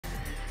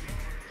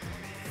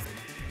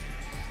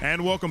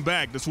And welcome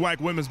back. The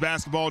SWAC women's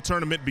basketball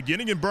tournament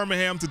beginning in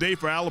Birmingham today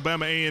for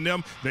Alabama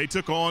A&M. They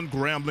took on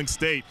Grambling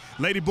State.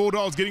 Lady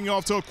Bulldogs getting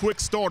off to a quick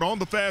start on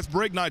the fast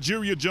break.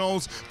 Nigeria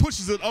Jones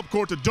pushes it up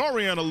court to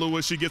Doriana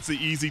Lewis. She gets the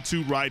easy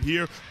 2 right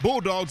here.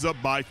 Bulldogs up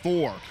by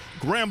 4.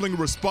 Grambling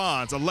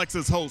responds.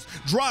 Alexis Holtz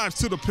drives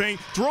to the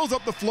paint, throws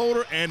up the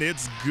floater, and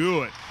it's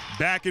good.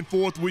 Back and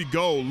forth we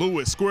go.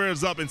 Lewis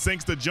squares up and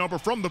sinks the jumper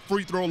from the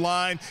free throw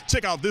line.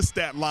 Check out this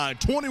stat line,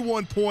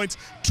 21 points,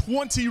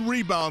 20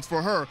 rebounds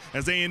for her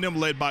as A&M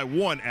led by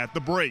 1 at the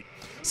break.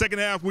 Second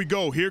half we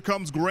go. Here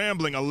comes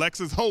Grambling.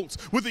 Alexis Holtz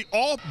with the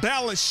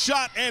off-balance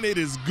shot, and it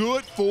is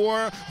good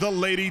for the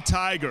Lady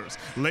Tigers.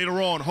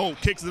 Later on, Holt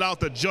kicks it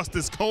out to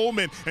Justice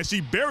Coleman, and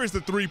she buries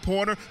the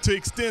three-pointer to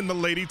extend the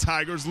Lady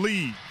Tigers'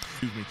 lead.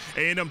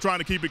 A&M trying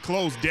to keep it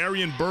close.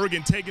 Darian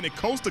Bergen taking it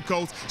coast to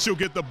coast. She'll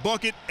get the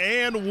bucket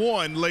and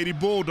 1. Lady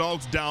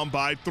Bulldogs down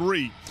by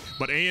 3.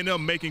 But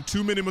A&M making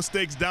too many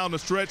mistakes down the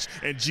stretch,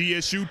 and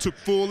GSU took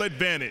full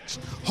advantage.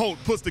 Holt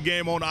puts the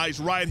game on ice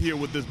right here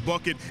with this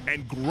bucket,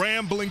 and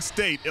Grambling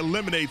State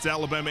eliminates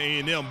Alabama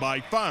A&M by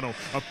a final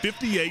of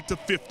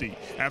 58-50.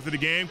 After the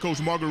game,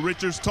 Coach Margaret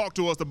Richards talked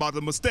to us about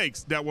the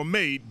mistakes that were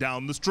made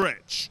down the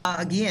stretch.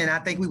 Again, I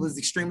think we was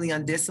extremely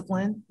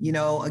undisciplined. You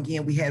know,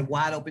 again, we had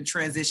wide open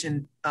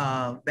transition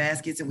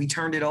baskets and we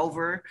turned it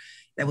over.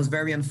 That was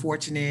very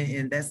unfortunate,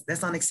 and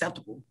that's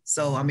unacceptable.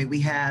 So, I mean, we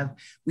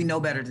know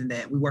better than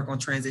that. We work on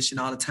transition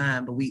all the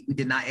time, but we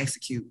did not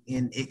execute.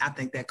 And I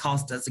think that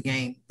cost us the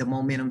game. The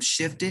momentum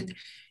shifted,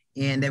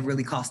 and that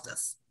really cost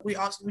us. We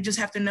just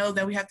have to know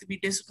that we have to be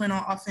disciplined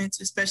on offense,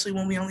 especially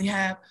when we only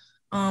have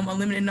a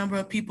limited number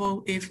of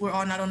people. If we're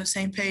all not on the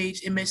same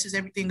page, it messes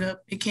everything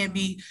up. It can't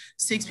be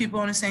 6 people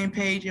on the same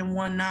page and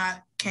 1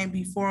 not. Can't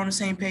be 4 on the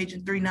same page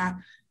and 3 not.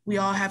 We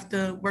all have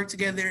to work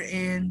together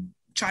and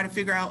try to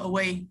figure out a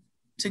way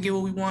to get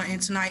what we want.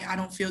 And tonight, I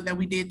don't feel that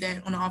we did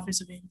that on the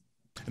offensive end.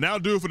 And that'll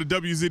do it for the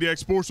WZDX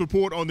Sports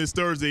Report on this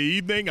Thursday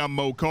evening. I'm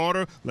Mo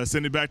Carter. Let's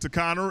send it back to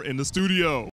Connor in the studio.